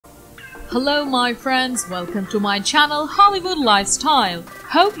Hello my friends, welcome to my channel Hollywood Lifestyle.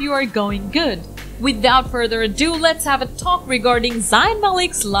 Hope you are going good. Without further ado, let's have a talk regarding Zayn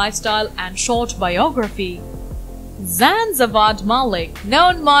Malik's lifestyle and short biography. Zayn Malik,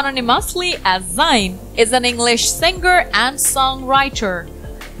 known mononymously as Zayn, is an English singer and songwriter.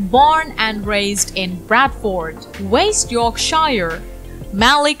 Born and raised in Bradford, West Yorkshire,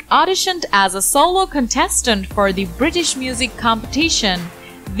 Malik auditioned as a solo contestant for the British music competition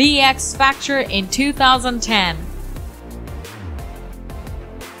The X Factor in 2010.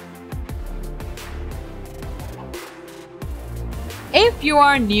 If you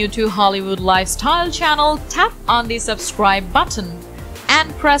are new to Hollywood Lifestyle channel, tap on the subscribe button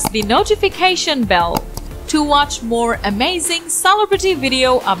and press the notification bell to watch more amazing celebrity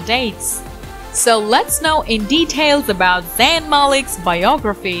video updates. So let's know in details about Zayn Malik's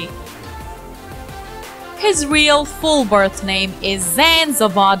biography. His real full birth name is Zayn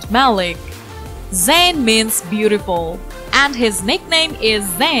Malik. Zayn means beautiful, and his nickname is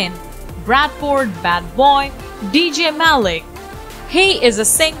Zayn, Bradford Bad Boy, DJ Malik. He is a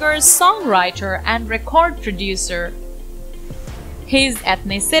singer, songwriter, and record producer. His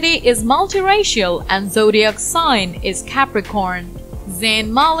ethnicity is multiracial and zodiac sign is Capricorn. Zayn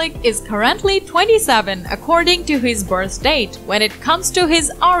Malik is currently 27 according to his birth date. When it comes to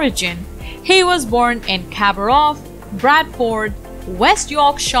his origin, he was born in Caberroff, Bradford, West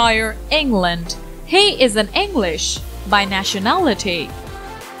Yorkshire, England. He is an English by nationality.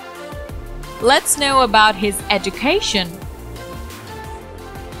 Let's know about his education.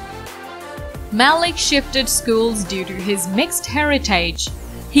 Malik shifted schools due to his mixed heritage.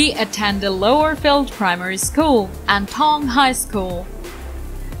 He attended Lowerfield Primary School and Tong High School.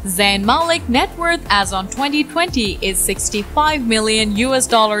 Zayn Malik net worth as on 2020 is $65 million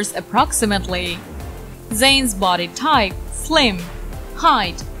approximately. Zayn's body type slim,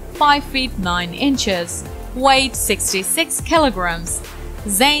 height 5 feet 9 inches, weight 66 kilograms.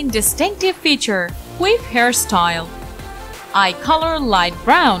 Zayn distinctive feature weave hairstyle, eye color light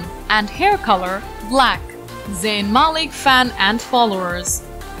brown and hair color black. Zayn Malik fan and followers.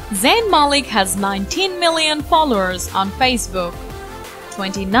 Zayn Malik has 19 million followers on Facebook,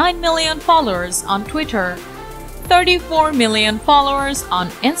 29 million followers on Twitter, 34 million followers on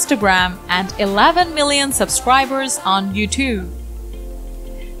Instagram, and 11 million subscribers on YouTube.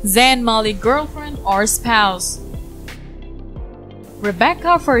 Zayn Malik girlfriend or spouse.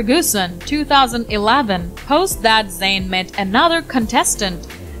 Rebecca Ferguson, 2011, posts that Zayn met another contestant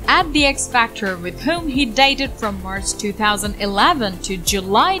at The X Factor with whom he dated from March 2011 to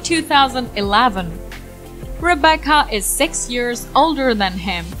July 2011. Rebecca is 6 years older than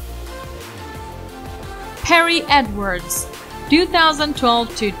him. Perry Edwards,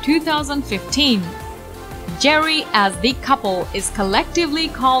 2012 to 2015. Jerry, as the couple is collectively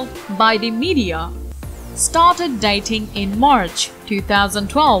called by the media, started dating in March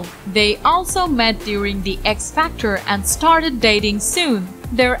 2012. They also met during The X Factor and started dating soon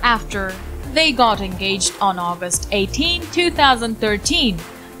thereafter. They got engaged on August 18, 2013.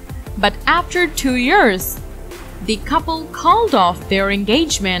 But after 2 years, the couple called off their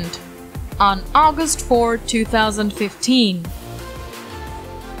engagement on August 4, 2015.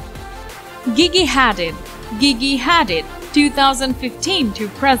 Gigi Hadid, 2015 to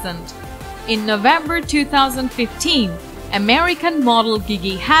present. In November 2015, American model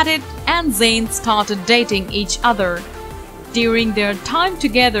Gigi Hadid and Zayn started dating each other. During their time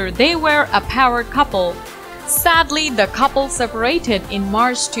together, they were a power couple. Sadly, the couple separated in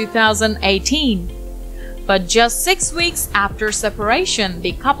March 2018. But just 6 weeks after separation,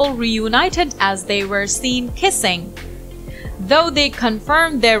 the couple reunited as they were seen kissing, though they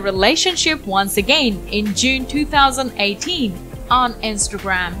confirmed their relationship once again in June 2018 on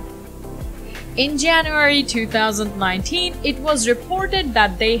Instagram. In January 2019, it was reported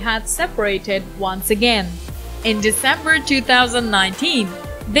that they had separated once again. In December 2019,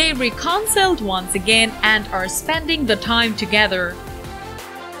 they reconciled once again and are spending the time together.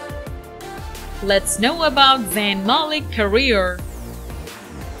 Let's know about Zayn Malik's career.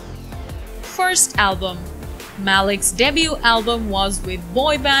 First album. Malik's debut album was with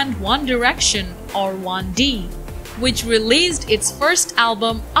boy band One Direction or 1D, which released its first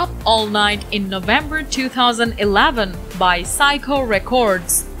album Up All Night in November 2011 by Psycho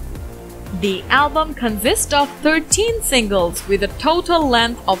Records. The album consists of 13 singles with a total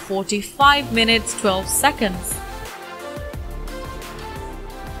length of 45 minutes 12 seconds.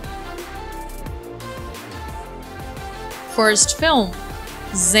 First film.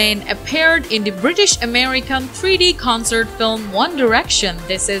 Zayn appeared in the British-American 3D concert film One Direction,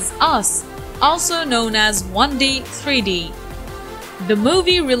 This Is Us, also known as 1D 3D. The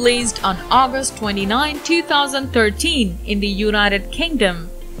movie released on August 29, 2013 in the United Kingdom.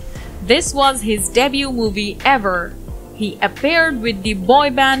 This was his debut movie ever. He appeared with the boy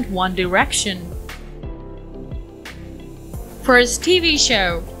band One Direction. First TV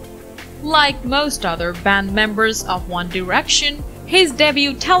show. Like most other band members of One Direction, his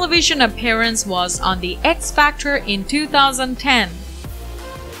debut television appearance was on The X Factor in 2010.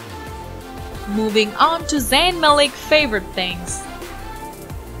 Moving on to Zayn Malik favorite things.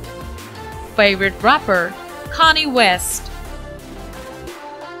 Favorite rapper, Kanye West.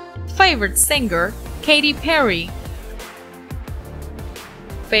 Favorite singer, Katy Perry.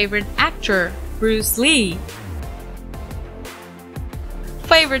 Favorite actor, Bruce Lee.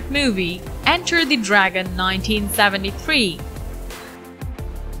 Favorite movie, Enter the Dragon 1973.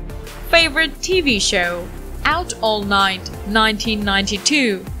 Favorite TV show, Out All Night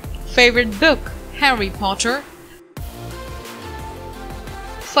 1992. Favorite book, Harry Potter.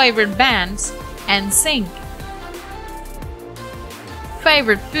 Favorite bands, NSYNC.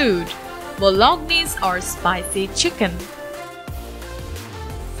 Favorite food, bolognese or spicy chicken.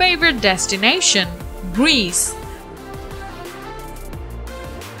 Favorite destination, Greece.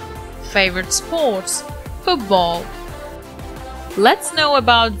 Favorite sports, football. Let's know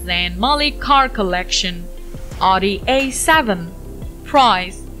about Zayn Malik car collection. Audi A7.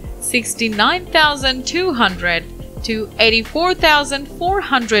 Price $69,200 to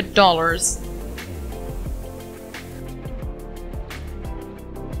 $84,400.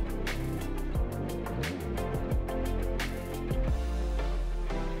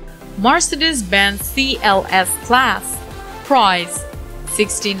 Mercedes-Benz CLS Class. Price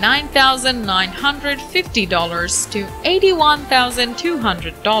 $69,950 to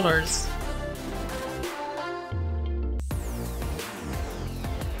 $81,200.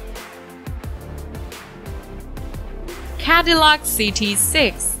 Cadillac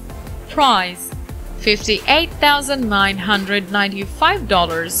CT6. Price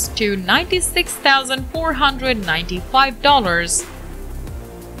 $58,995 to $96,495.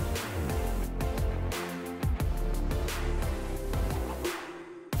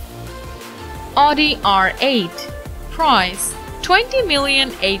 Audi R8. Price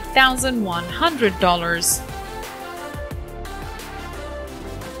 $20,008,100.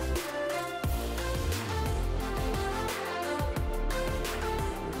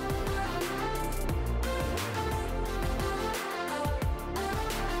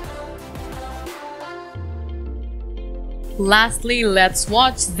 Lastly, let's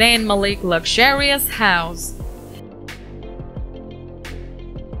watch Zayn Malik luxurious house.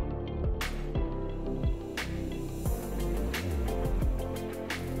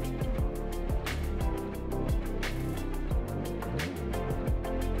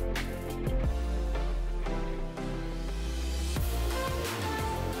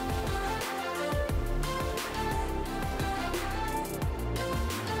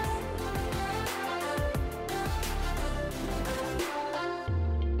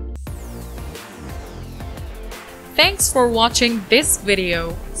 Thanks for watching this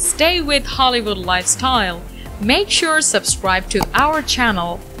video. Stay with Hollywood Lifestyle. Make sure subscribe to our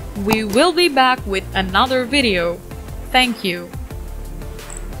channel. We will be back with another video. Thank you.